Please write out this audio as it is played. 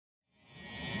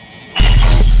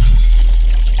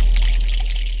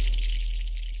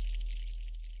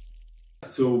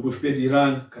so we've played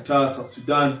Iran, Qatar, South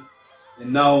Sudan,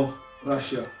 and now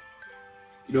Russia.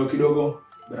 Kidogo,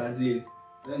 Brazil.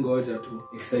 Then go to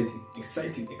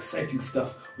exciting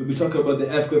stuff. We'll be talking about the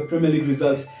FKF Premier League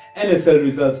results, NSL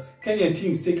results, Kenyan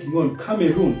teams taking on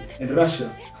Cameroon and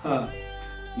Russia.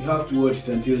 You have to watch it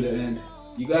until the end.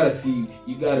 You gotta see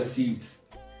it.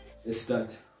 Let's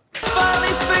start. Finally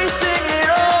facing it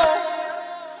all,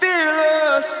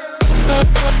 fearless.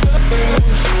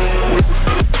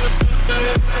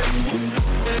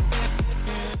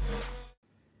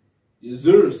 Yes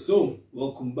sir, so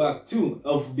welcome back to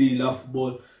FB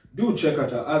Football. Do check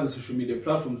out our other social media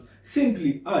platforms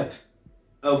simply at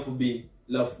FB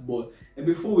Football. And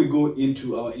before we go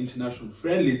into our international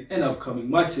friendlies and upcoming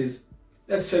matches,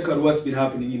 let's check out what's been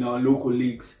happening in our local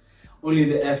leagues. Only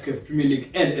the FKF Premier League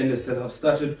and NSL have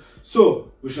started,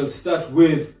 so we shall start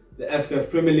with the FKF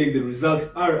Premier League. The results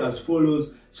are as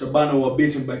follows. Shabana were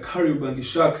beaten by Kariobangi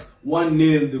Sharks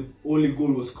 1-0. The only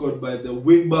goal was scored by the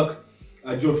wingback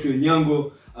Geoffrey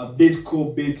Onyango.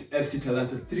 Bidco beat FC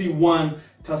Talanta 3-1.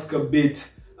 Tusker beat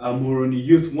Moroni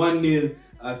Youth 1-0.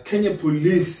 Kenya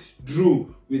Police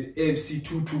drew with AFC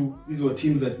 2-2. These were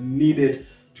teams that needed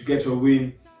to get a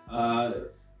win,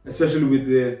 especially with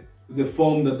the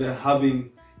form that they're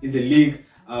having in the league.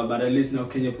 But at least now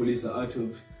Kenya Police are out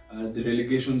of the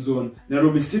relegation zone.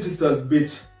 Nairobi City Stars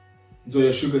beat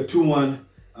Nzoia Sugar 2-1.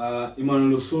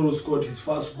 Emmanuel Osoro scored his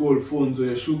first goal for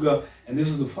Nzoia Sugar, and this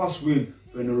was the first win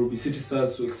for Nairobi City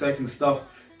Stars, so exciting stuff.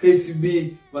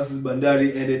 KCB versus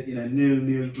Bandari ended in a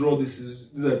 0-0 draw.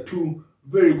 These are two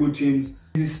very good teams.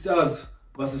 The Stars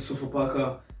versus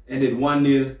Sofapaka ended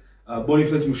 1-0.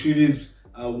 Boniface Mushiri's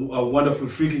a wonderful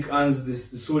free kick earns the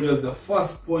Soldiers the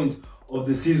first point of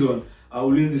the season.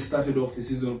 Ulinzi started off the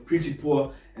season pretty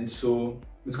poor, and so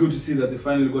it's good to see that they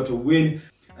finally got a win.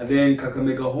 And then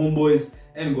Kakamega Homeboys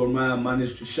and Gor Mahia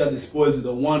managed to share the spoils with a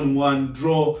 1-1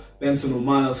 draw. Benson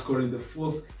Omana scoring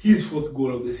his fourth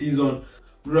goal of the season.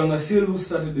 Rangasil, who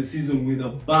started the season with a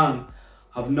bang,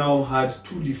 have now had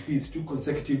two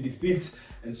consecutive defeats,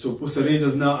 and so Posta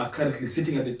Rangers now are currently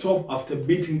sitting at the top after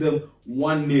beating them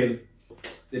 1-0.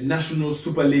 The National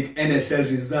Super League NSL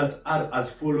results are as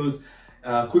follows.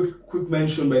 Quick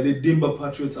mention by the Dimba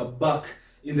Patriots are back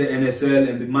in the NSL,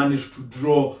 and they managed to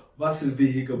draw versus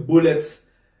Vihiga Bullets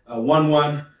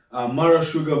 1-1. Mara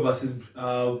Sugar versus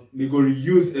Migori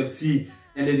Youth FC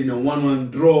ended in a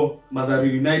 1-1 draw.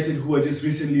 Mathare United, who were just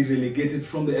recently relegated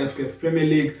from the FKF Premier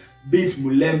League, beat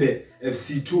Mulembe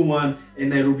FC 2-1. And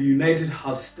Nairobi United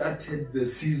have started the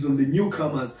season, the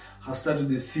newcomers have started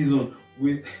the season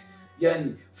with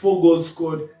 4 goals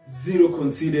scored, 0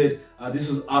 conceded. This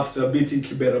was after beating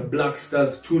Kibera Black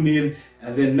Stars 2-0,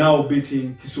 and then now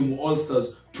beating Kisumu All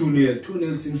Stars 2-0.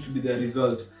 2-0 seems to be the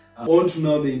result. On to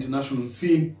now the international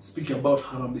scene, speaking about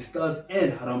Harambee Stars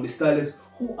and Harambee Starlets.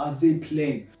 Who are they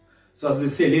playing? So as they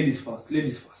say, ladies first.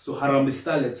 So Harambee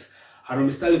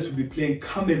Starlets will be playing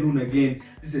Cameroon again.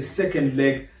 This is the second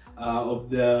leg of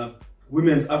the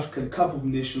Women's African Cup of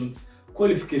Nations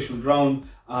qualification round.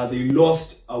 They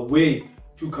lost away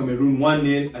to Cameroon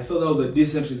 1-0. I thought that was a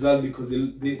decent result because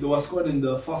they were scored in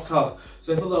the first half.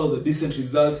 So I thought that was a decent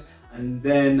result. And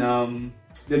then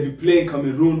they'll be playing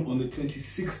Cameroon on the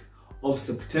 26th of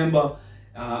September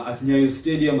at Nyayo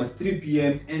Stadium at 3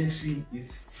 p.m. Entry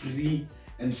is free,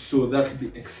 and so that will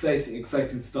be exciting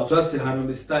stuff. That's the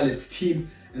Harambee Starlets team,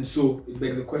 and so it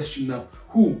begs the question now: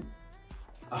 who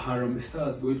are Harambee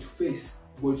Stars going to face?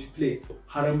 Going to play?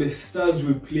 Harambee Stars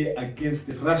will play against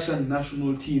the Russian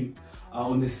national team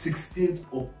on the 16th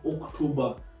of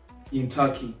October in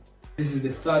Turkey. This is the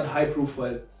third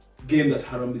high-profile game that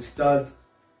Harambee Stars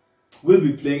will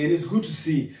be playing, and it's good to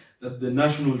see that the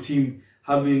national team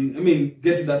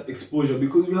getting that exposure,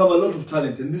 because we have a lot of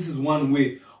talent, and this is one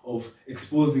way of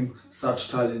exposing such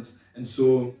talent. And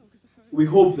so we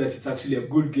hope that it's actually a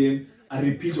good game, a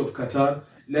repeat of Qatar,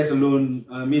 leave alone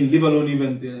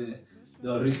even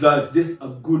the result. Just a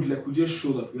good, we just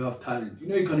show that we have talent.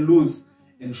 You can lose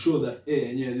and show that,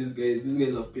 hey, these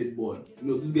guys have played ball.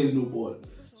 These guys know ball.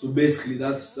 So basically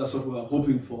that's what we are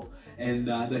hoping for, and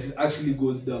that it actually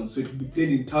goes down. So it will be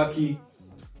played in Turkey.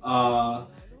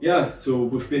 So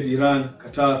we've played Iran,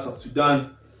 Qatar, South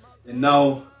Sudan, and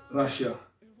now Russia.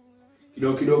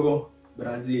 Kidogo,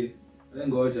 Brazil. Then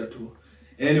go too.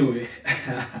 Anyway,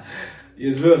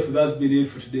 yes, so that's been it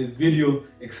for today's video.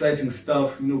 Exciting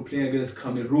stuff, playing against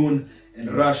Cameroon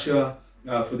and Russia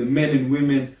for the men and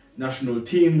women national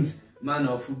teams. Man,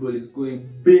 our football is going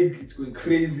big, it's going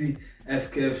crazy.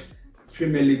 FKF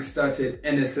Premier League started,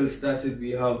 NSL started.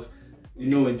 We have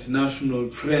international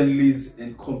friendlies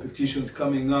and competitions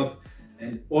coming up,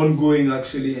 and ongoing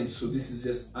actually, and so this is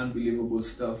just unbelievable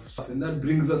stuff. And that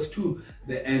brings us to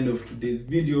the end of today's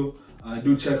video.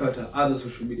 Do check out our other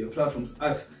social media platforms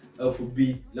at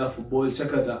LFB Love Football.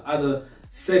 Check out our other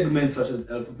segments such as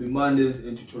LFB Mondays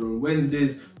and Tutorial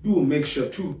Wednesdays. Do make sure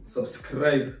to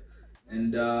subscribe,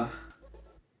 and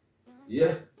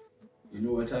yeah, you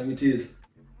know what time it is.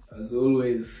 As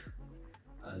always,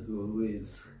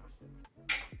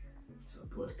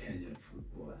 support Kenyan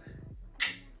football.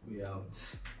 We out.